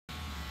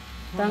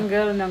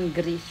Tanggal ng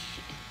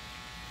grease.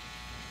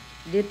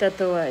 Di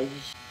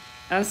tatouage.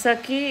 Ang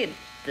sakit.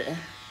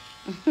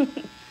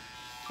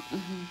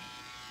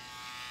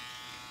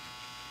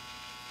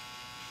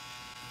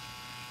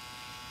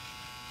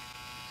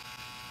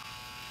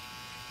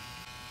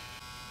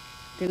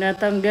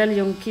 Tinatanggal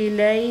yung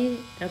kilay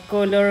na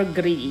color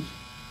gray.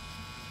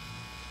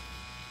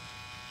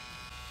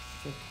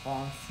 C'est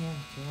trop ancien,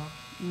 tu vois.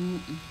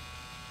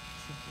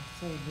 C'est pour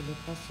ça qu'il ne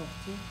voulait pas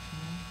sortir.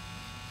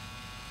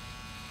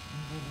 On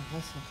va le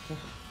ressortir.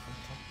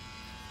 Attends.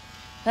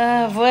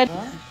 Ah,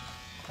 voilà.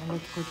 De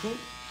l'autre côté,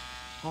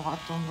 en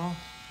attendant.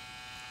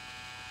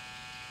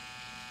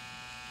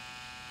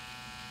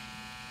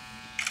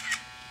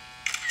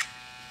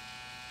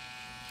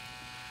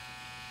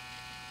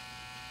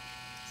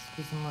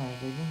 Excuse-moi,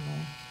 Evelyne,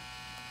 mais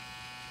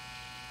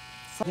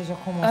ça a déjà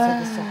commencé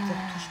de sortir.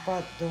 Touche pas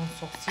d'un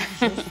sourcil,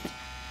 juste.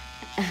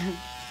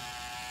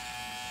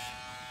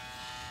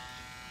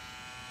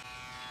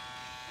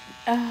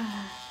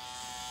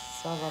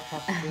 Ça va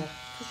partir.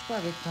 Touche pas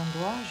avec ton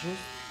doigt,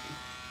 juste.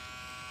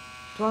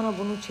 Tuana,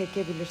 bunu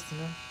çekebilirsin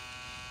ha.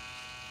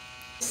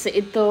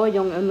 Ito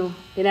yung ano,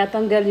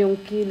 tinatanggal yung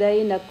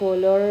kilay na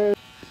color.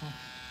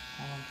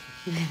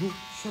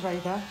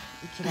 Şurayı da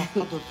 2 dakika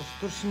durdur.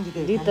 Dur şimdi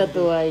değil. Di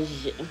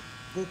tatouage.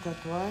 Des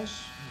tatouages.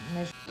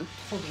 Mais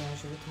trop bien,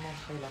 je vais te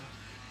montrer là.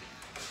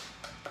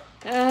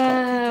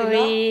 Ah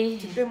oui.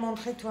 Tu peux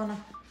montrer, Tuana.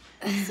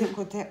 C'est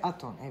côté.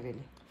 Attends,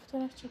 Evelyne.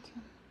 Fotoğraf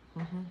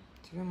çekiyorum.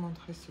 Tu veux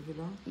montrer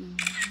celui-là?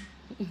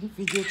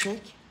 Video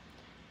çek.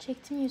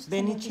 Çektim 100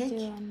 Beni çek.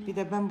 Bir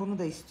de ben bunu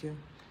da istiyorum.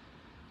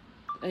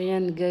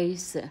 Ayan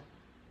guys.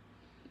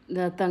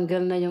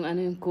 Natanggal na yung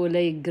ano yung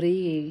kulay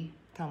gray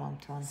Tamam,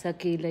 Tuana. sa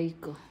kilay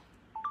ko.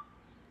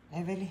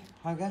 Evelyne,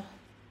 regarde.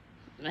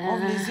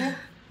 Ouvre les yeux.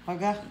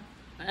 Regarde.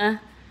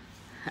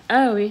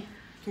 Ah oui.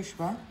 Touche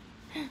pas.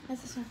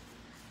 Attention.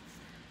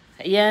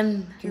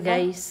 Ayan Tu vois?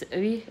 guys.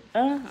 Oui.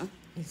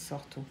 Il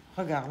sort tout.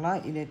 Regarde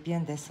là, il est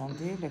bien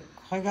descendu.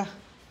 Regarde.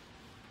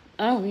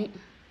 Ah oui.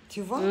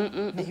 Tu vois?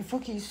 Mais il faut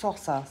qu'il sorte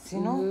ça.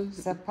 Sinon,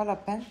 c'est pas la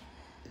peine.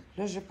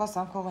 Là, je passe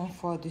encore une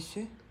fois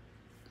dessus.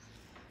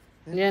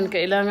 Yan,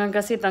 kailangan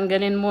kasi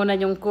tanggalin muna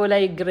yung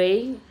kulay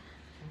gray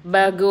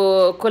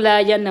bago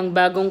kulayan ng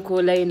bagong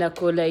kulay na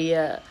kulay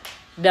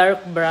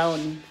dark brown.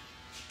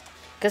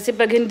 Kasi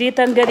pag hindi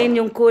tanggalin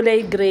yung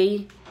kulay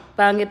gray,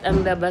 pangit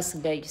ang labas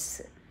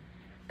guys.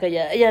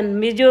 Kaya ayan,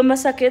 medyo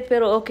masakit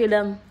pero okay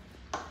lang.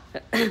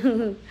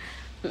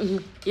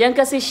 Yan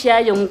kasi siya,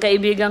 yung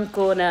kaibigan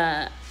ko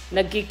na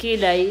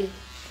nagkikilay,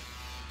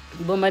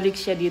 bumalik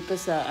siya dito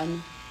sa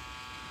ano.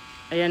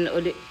 Ayan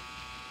uli.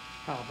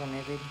 Pardon,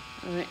 Evelyne.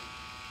 Okay.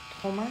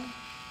 Trop mal?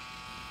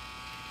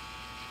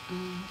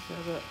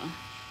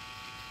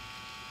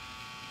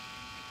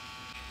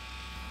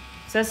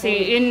 Ça,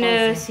 c'est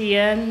une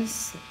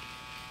séance.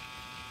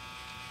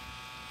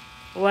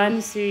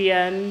 One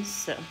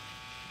séance.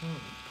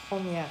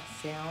 Première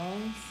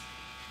séance.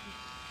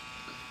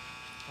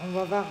 On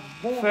va voir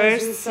bon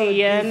First résultat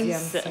deuxième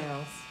séance.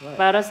 séance. Ouais.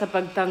 Para sa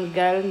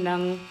pagtanggal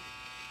ng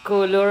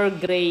color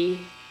gray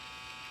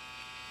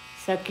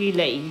sa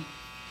kilay.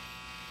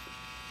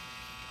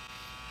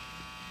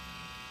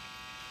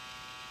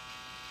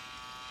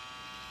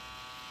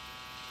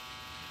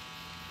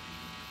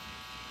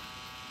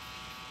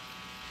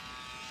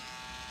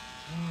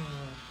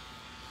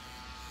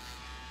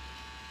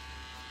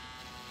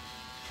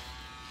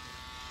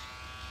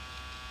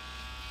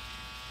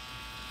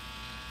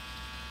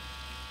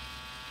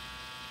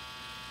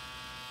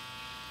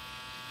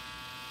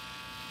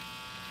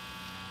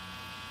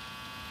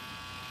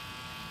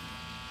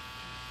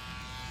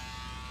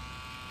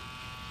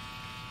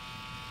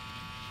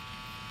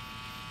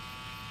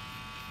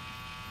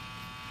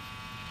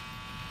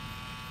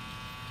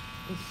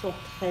 Il sort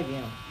très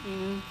bien.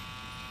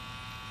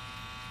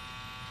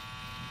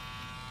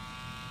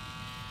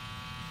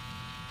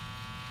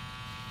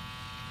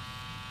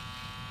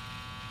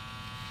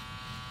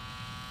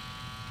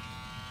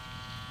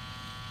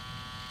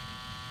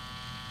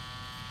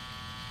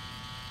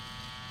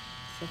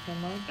 Ça fait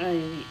mal?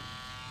 Ay, oui.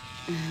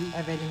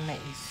 Evelyne, mais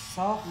il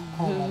sort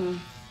comment?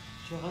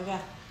 Je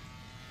regarde.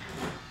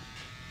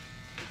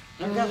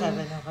 Regarde,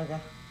 Evelyne,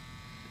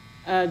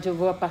 regarde. Je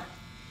vois pas.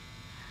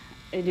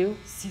 Elle est où?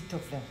 S'il te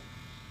plaît.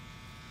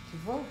 Tu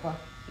vois ou pas?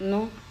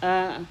 Non.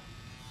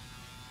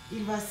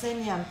 Il va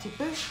saigner un petit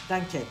peu,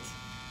 t'inquiète.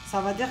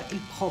 Ça va dire il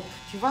propre,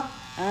 tu vois?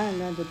 Ah,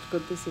 là, de l'autre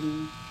côté, c'est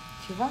mieux.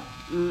 Tu vois?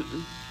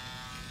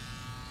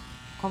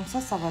 Comme ça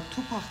va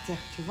tout partir,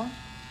 tu vois?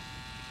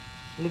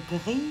 Le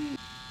gris.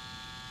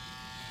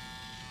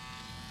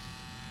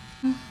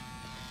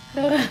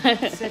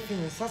 C'est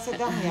fini. Ça, c'est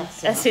dernière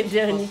serre. Ça, c'est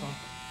dernier.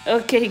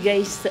 Ok,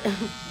 guys.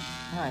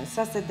 Ouais,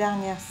 ça, c'est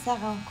dernière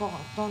serre encore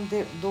dans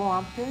le dos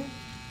un peu.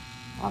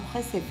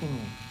 Après, c'est fini.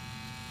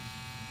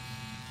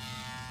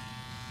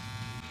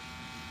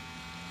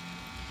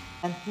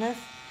 29.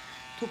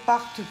 Tu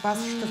pars, tu passes,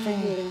 je te fais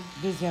une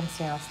deuxième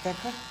séance,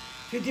 d'accord?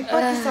 Tu dis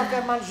pas que ça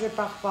fait mal, je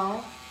pars pas.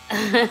 Hein?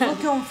 Faut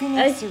qu'on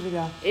finisse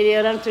celui-là. Il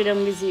est rentré dans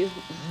mes yeux.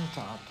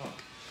 Attends.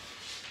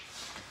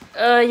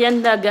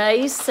 Yan na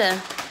guys.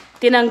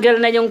 Tinanggal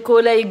na yung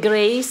kulay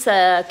gray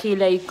sa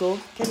kilay ko.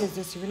 Quel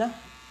est celui-là?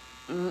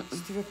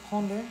 Si tu veux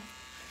prendre le.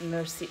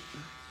 Merci.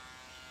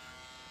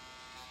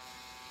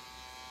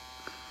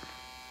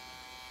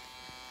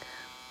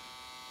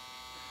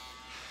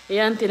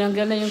 Ayan,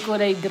 tinanggal na yung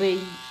kulay gray.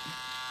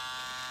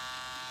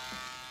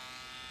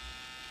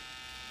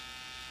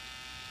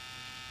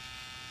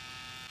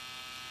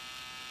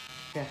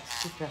 Super,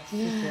 super,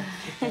 super,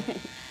 super.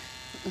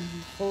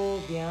 Trop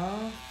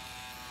bien.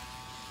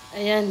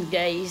 Ayan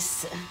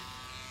guys.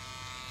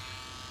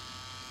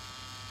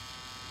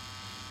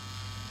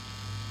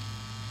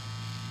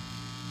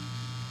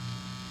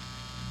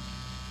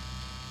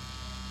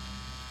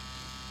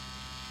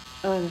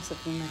 Oh, nasa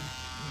na.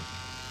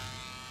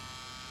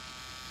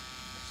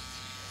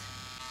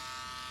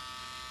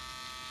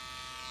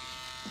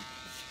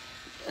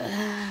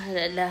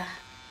 Lala.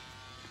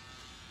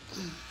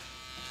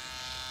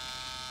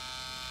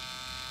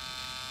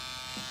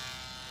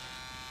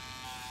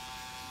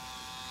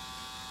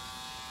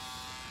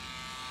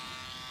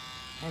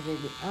 Elle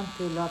est un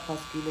peu là parce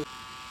qu'il est...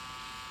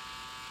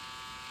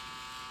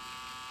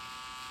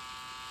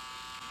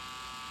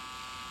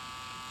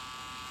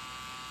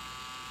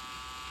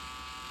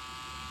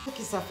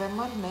 Que ça fait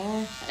mal,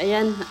 mais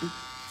Ayan.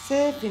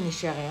 c'est fini,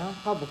 chérie, hein?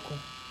 Pas beaucoup.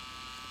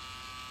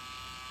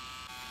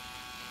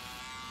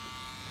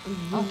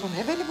 Antoine,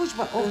 Evelyn, bouge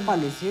pas. Ouvre pas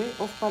les yeux.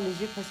 Ouvre pas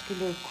les yeux parce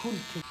qu'il est cool.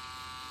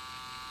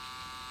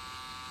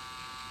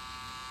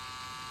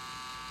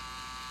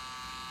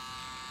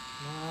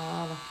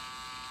 Voilà.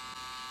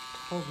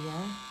 Trop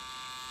bien.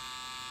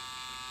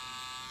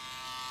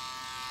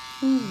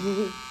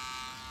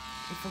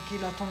 Il faut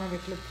qu'il attende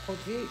avec le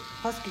produit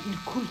parce qu'il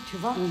coule, tu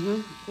vois.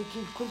 Et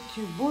qu'il coule,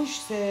 tu bouges,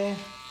 c'est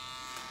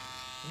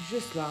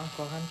juste là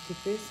encore un petit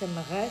peu. Ça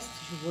me reste.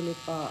 Je voulais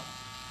pas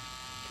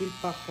qu'il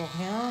parte pour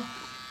rien.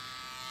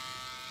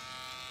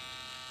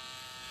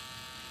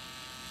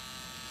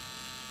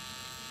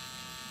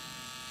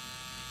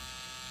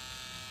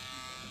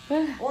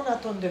 On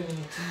attend 2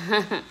 minutes.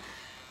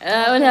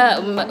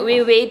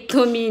 We wait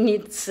 2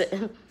 minutes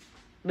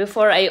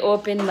before I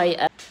open my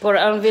app. Pour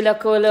enlever la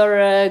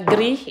couleur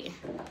gris,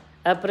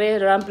 après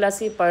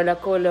remplacer par la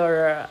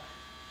couleur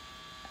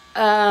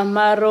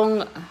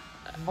marron.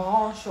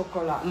 Marron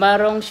chocolat.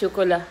 Marron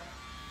chocolat.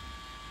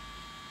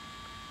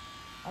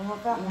 On va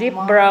faire Deep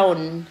marron.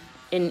 brown.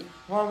 Ouais,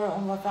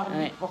 on va faire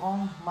deep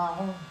brown,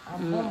 marron. Un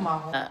bon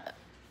marron.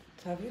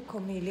 T'as vu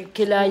comme il est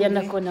Kilayan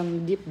ako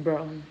ng deep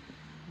brown.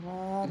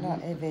 Voilà,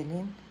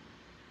 Evelyne.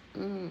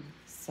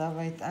 Ça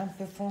va être un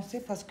peu foncé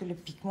parce que le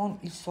pigment,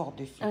 il sort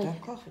dessus,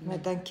 d'accord? Mais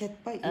t'inquiète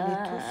pas, il est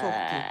tout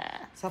sorti.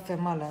 Ça fait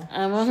mal,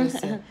 hein? Je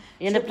sais.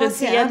 Il y en Je a plein de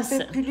pensais un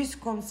séances. peu plus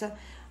comme ça.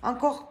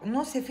 Encore,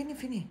 non, c'est fini,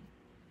 fini.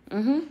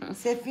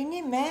 C'est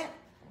fini, mais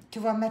tu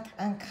vas mettre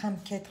un crème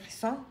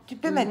catrissant. Tu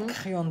peux mettre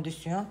crayon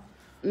dessus, hein?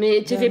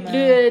 Mais tu fais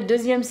plus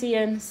deuxième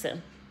séance.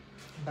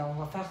 Ben, on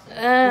va faire ça.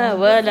 Ah,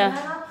 voilà.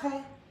 Après.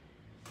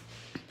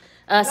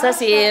 Ah, ça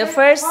c'est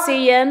first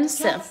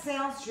séance. 4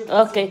 séances, je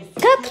pense. Ok,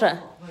 4.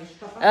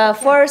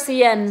 4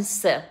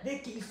 séances.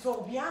 Dès qu'il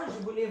sort bien,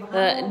 je voulais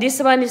vraiment...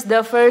 This one is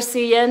the first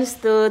séance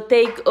to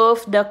take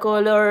off the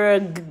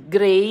color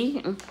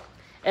gray.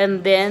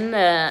 And then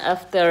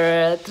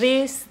after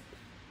 3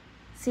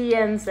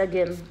 séances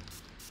again.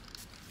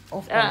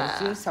 Ouvre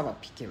les yeux, ça va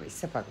piquer, oui,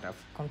 c'est pas grave.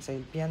 Comme ça, il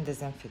est bien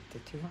désinfecté,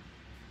 tu vois.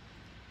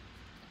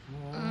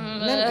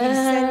 Même il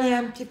saigne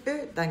un petit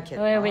peu, t'inquiète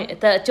Oui, pas. oui.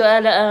 Tu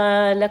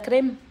as la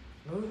crème?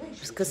 Oui, oui,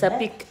 Parce que ça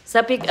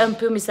pique un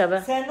peu, mais ça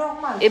va. c'est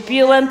normal. If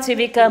you want to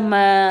become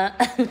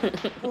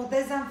Pour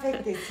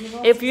désinfecter,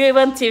 sinon... if you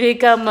want to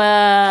become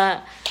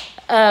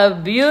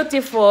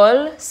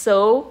beautiful,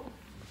 so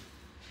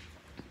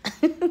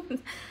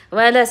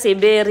voilà, c'est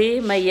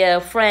Berry, my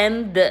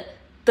friend,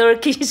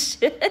 Turkish.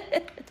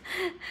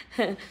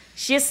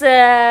 She's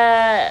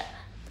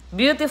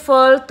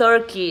beautiful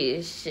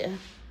Turkish.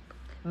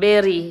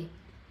 Berry.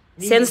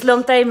 Since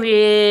long time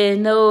we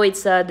know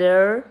each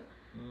other.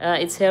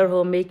 It's her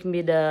who make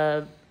me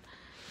the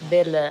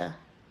bella,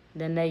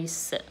 the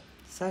nice.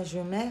 Ça, je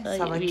mets,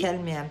 ça va oui.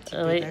 calmer un petit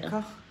peu, Oui.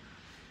 d'accord?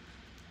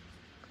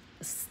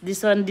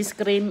 This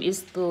cream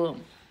is to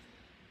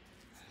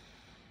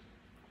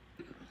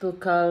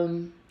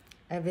calm.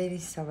 Evelie,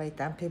 ça va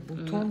être un peu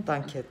bouton,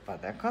 t'inquiète pas,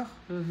 d'accord?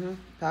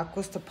 À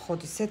cause de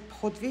produit, cet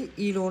produit,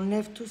 il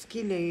enlève tout ce qui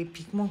est les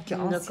pigments qui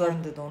sont anciens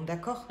dedans,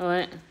 d'accord?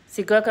 Ouais.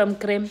 C'est quoi comme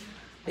crème?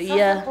 Ça,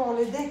 c'est pour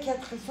le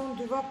décatrisson,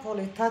 tu vois, pour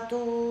les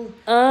tatous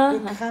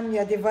de crème, il y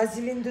a des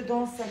vaselines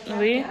dedans, ça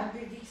Oui. un peu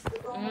vix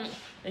dedans.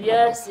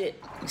 Yes.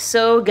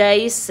 So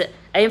guys,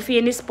 I'm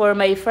finished for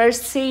my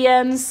first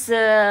séance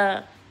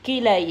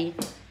kilay.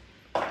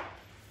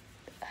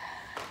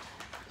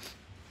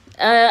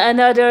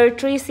 Another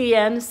 3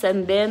 séances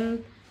and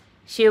then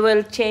she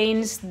will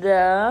change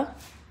the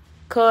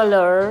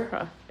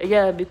color.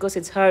 Yeah, because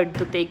it's hard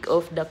to take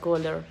off the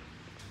color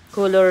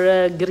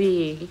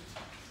gray.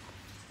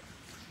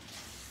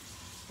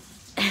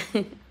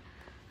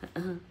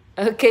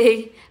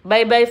 Okay,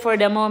 bye bye for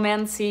the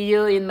moment. See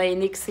you in my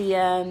next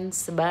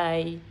séance.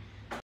 Bye.